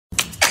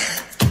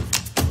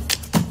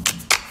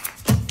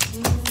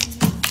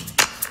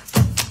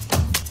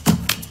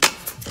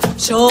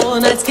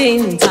Schon als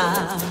Kind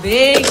hab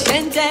ich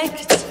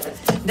entdeckt,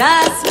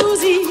 dass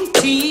Musik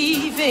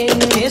tief in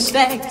mir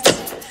steckt.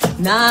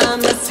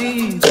 Nahm das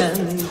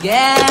Üben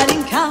gern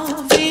in Kauf,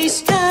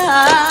 ich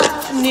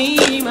gab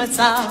niemals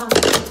auf.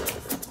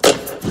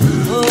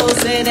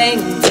 Große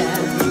Denker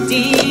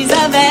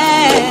dieser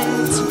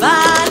Welt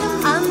waren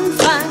am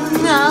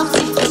Anfang auf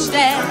sich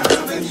gestellt,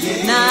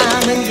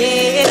 nahmen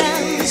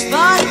jeden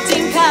Spott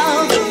in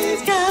Kauf,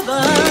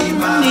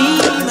 gaben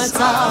niemals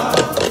auf.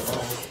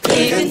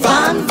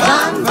 Irgendwann,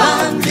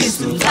 wann bist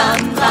du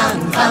dran,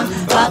 wann,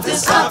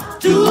 wartest ab,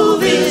 du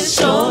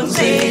willst schon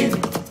sehen.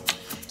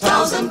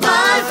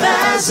 1000-mal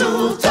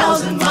versucht,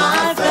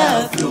 1000-mal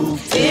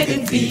verflucht,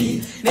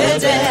 irgendwie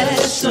wird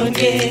es schon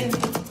gehen.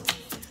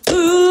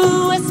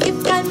 Es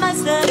gibt keinen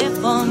Meister, der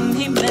vom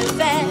Himmel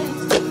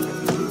fällt,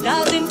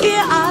 da sind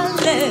wir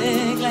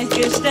alle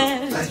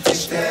gleichgestellt.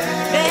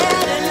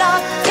 Werde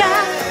locker,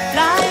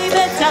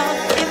 bleibe taub,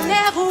 in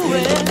der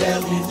Ruhe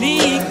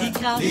liegt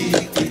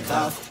die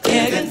Kraft.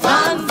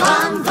 Irgendwann,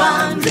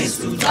 wann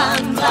bist du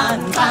dran,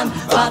 wann,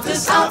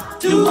 wartest ab,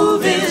 du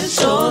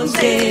willst schon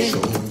sehen.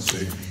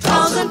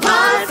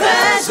 1000-mal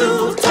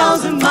versucht,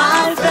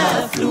 1000-mal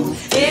verflucht,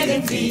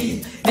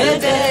 irgendwie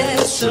wird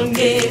es schon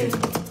gehen.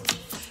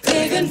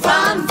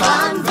 Irgendwann,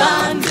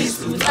 wann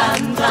bist du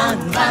dran,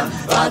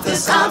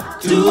 wartest ab,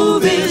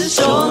 du willst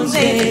schon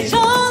sehen.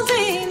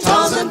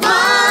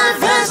 1000-mal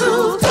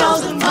versucht,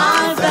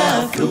 1000-mal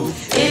verflucht,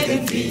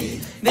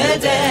 irgendwie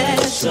wird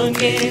es schon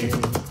gehen.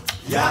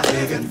 Ja,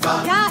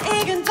 irgendwann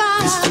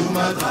bist du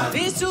mal dran,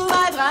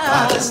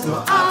 wartest nur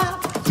ab,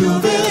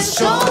 du willst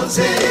schon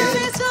sehen.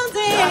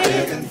 Ja,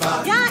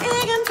 irgendwann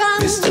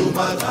bist du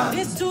mal dran, und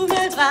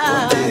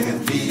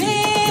irgendwie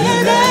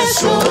wird es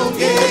schon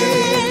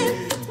gehen.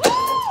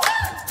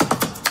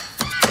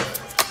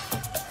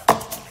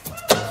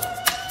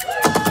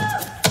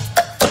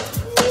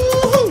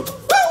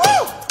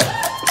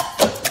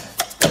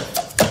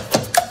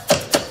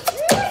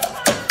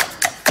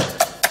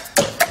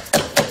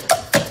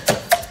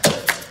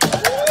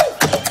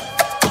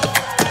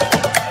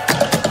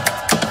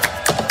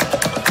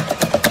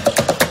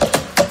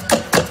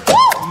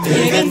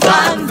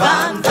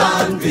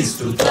 Wann bist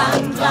du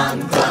dran,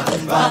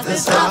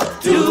 wartest ab,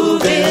 du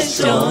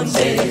willst schon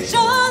sehen.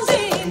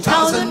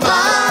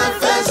 1000-mal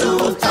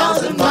versucht,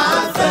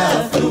 1000-mal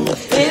verflucht,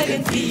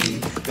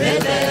 irgendwie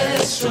wird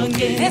es schon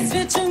gehen. Es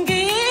wird schon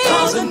gehen.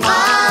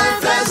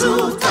 1000-mal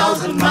versucht,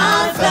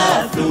 1000-mal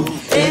verflucht,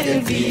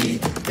 irgendwie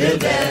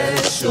wird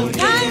es schon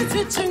gehen. Ja, es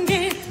wird schon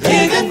gehen.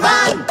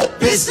 Irgendwann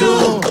bist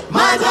du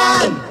mal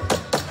dran.